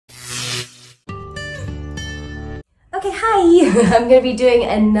Okay, hi! I'm gonna be doing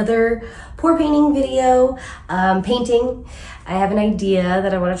another pour painting video, painting. I have an idea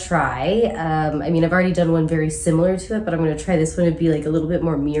that I wanna try. I mean, I've already done one very similar to it, but I'm gonna try this one to be like a little bit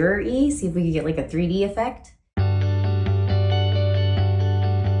more mirror-y, see if we can get like a 3D effect. I'll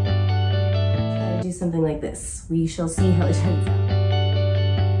do something like this. We shall see how it turns out.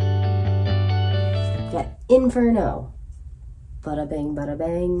 Got Inferno. Bada bang, bada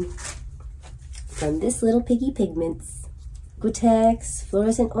bang. From this little piggy pigments. Liquitex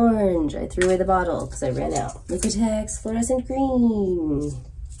fluorescent orange. I threw away the bottle because I ran out. Liquitex fluorescent green.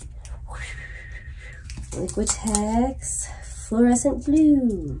 Liquitex fluorescent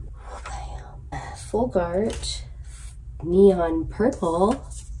blue. Folk art neon purple.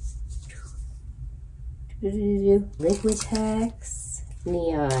 Liquitex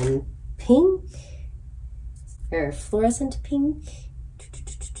neon pink or fluorescent pink.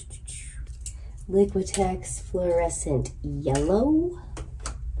 Liquitex fluorescent yellow.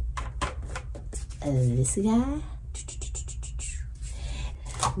 This guy.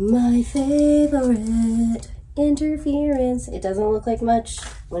 My favorite interference. It doesn't look like much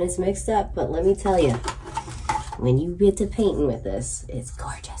when it's mixed up, but let me tell you, when you get to painting with this, it's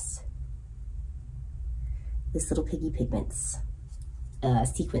gorgeous. This little piggy pigments,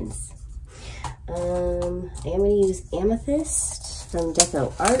 sequins. I am going to use Amethyst from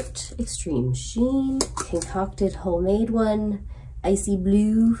Deco Art, Extreme Sheen, concocted homemade one, Icy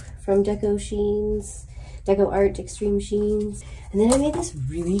Blue from Deco Art, Extreme Sheens. And then I made this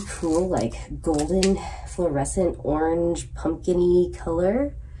really cool, like, golden fluorescent orange pumpkin-y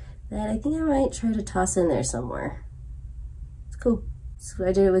color that I think I might try to toss in there somewhere. It's cool. So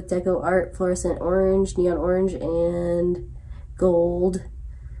I did it with Deco Art, fluorescent orange, neon orange, and gold,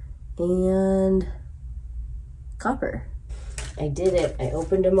 and copper. I did it. I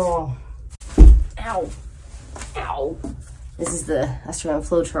opened them all. Ow. Ow. This is the Australian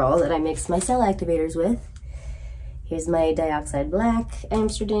Floetrol that I mixed my cell activators with. Here's my dioxide black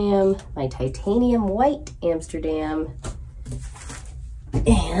Amsterdam, my titanium white Amsterdam,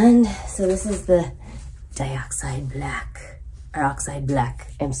 and so this is the dioxide black, or oxide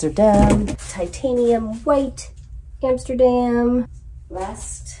black Amsterdam, titanium white Amsterdam.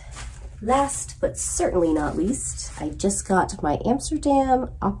 Last but certainly not least, I just got my Amsterdam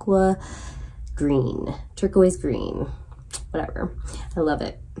aqua green, turquoise green, whatever. I love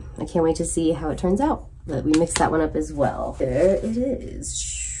it. I can't wait to see how it turns out, but we mixed that one up as well. There it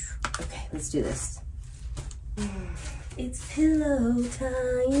is. Okay, let's do this. It's pillow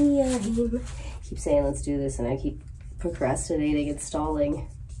time. I keep saying let's do this and I keep procrastinating and stalling. I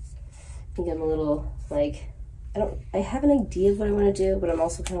think I'm a little like, I have an idea of what I want to do, but I'm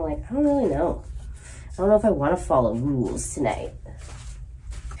also kind of like, I don't really know. I don't know if I want to follow rules tonight.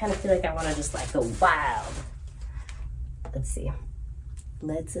 I kind of feel like I want to just like go wild. Let's see.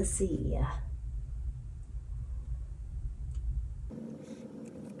 Let's see.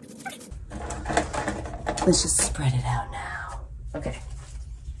 Let's just spread it out now. Okay.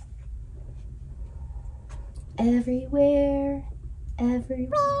 Everywhere,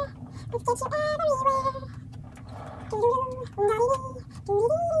 everywhere. Let's get you everywhere.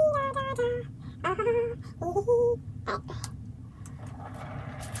 I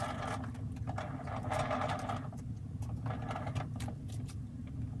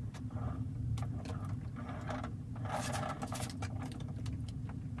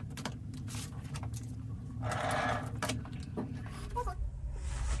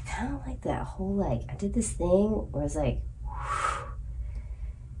kind of like that whole, like, I did this thing where it's like,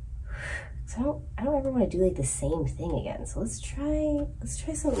 so I don't ever want to do like the same thing again. So let's try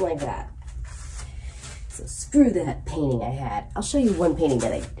something like that. So screw that painting I had. I'll show you one painting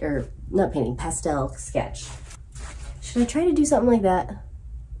that not painting, pastel sketch. Should I try to do something like that?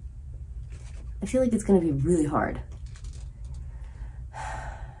 I feel like it's gonna be really hard.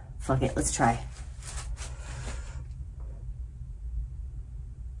 Fuck it, let's try.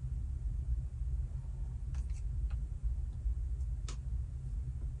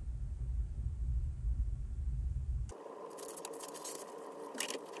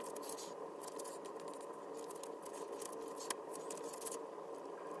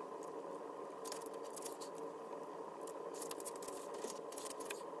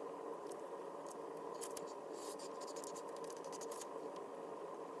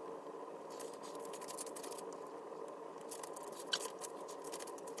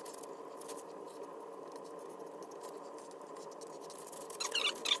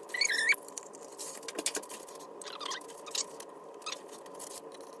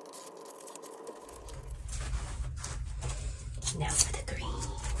 Now for the green.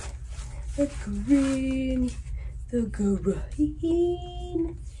 The green. the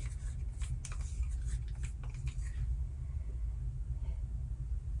green.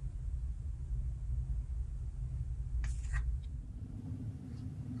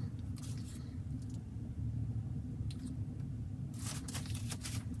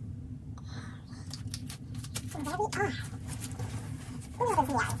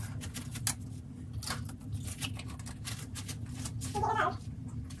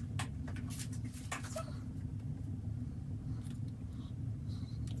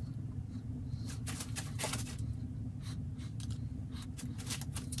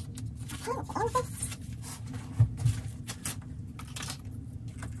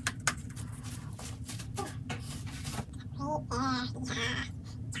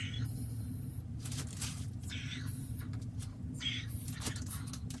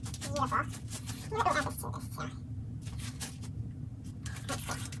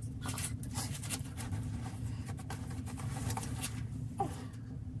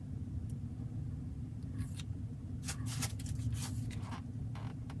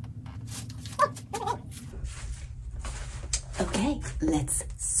 Okay, let's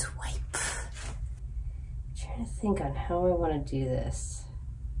swipe. I'm trying to think on how I want to do this.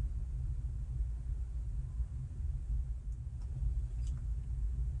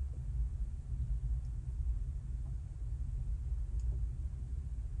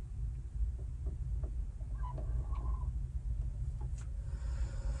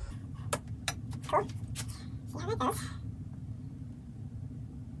 Cool. See how that goes.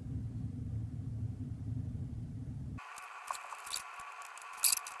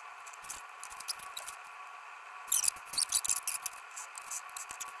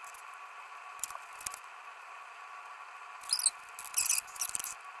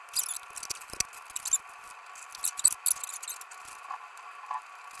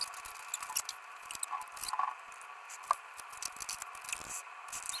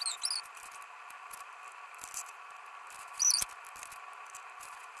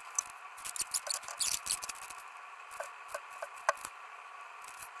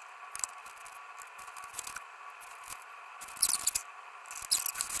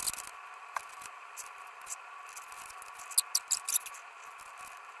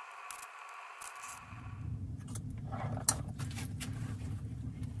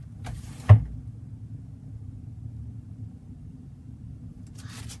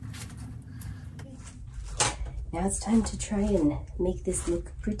 Now it's time to try and make this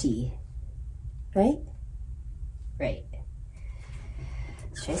look pretty, right? Right.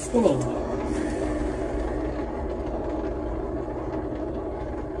 Let's try spinning.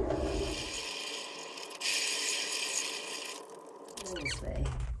 This way.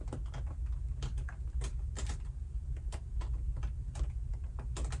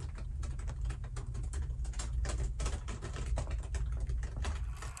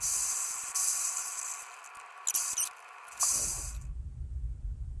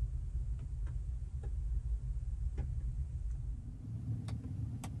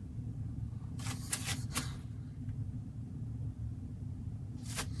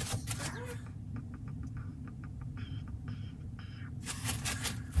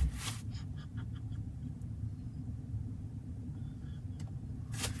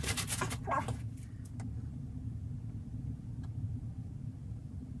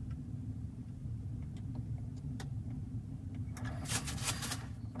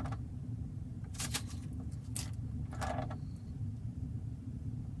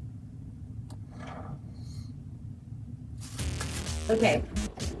 Okay,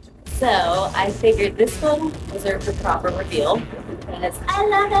 so I figured this one deserved a proper reveal because I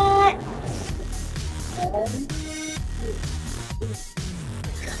love it.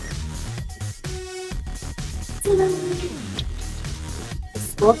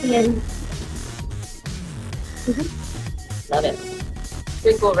 Scorpion. Love it.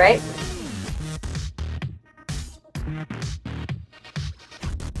 Pretty cool, right?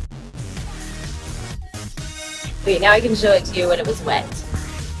 Wait, now I can show it to you when it was wet.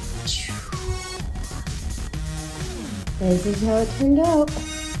 This is how it turned out.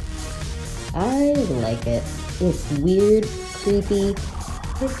 I like it. It's weird, creepy,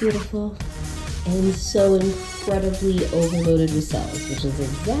 but beautiful, and so incredibly overloaded with cells, which is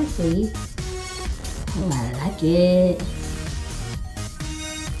exactly how I like it.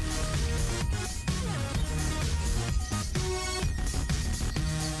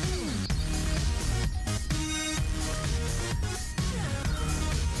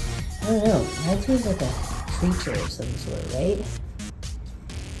 I don't know, that feels like a creature of some sort, right?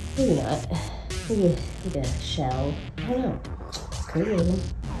 Maybe not. Maybe like a shell. I don't know. It's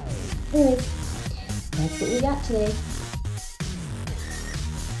creative. Anyways, That's what we got today.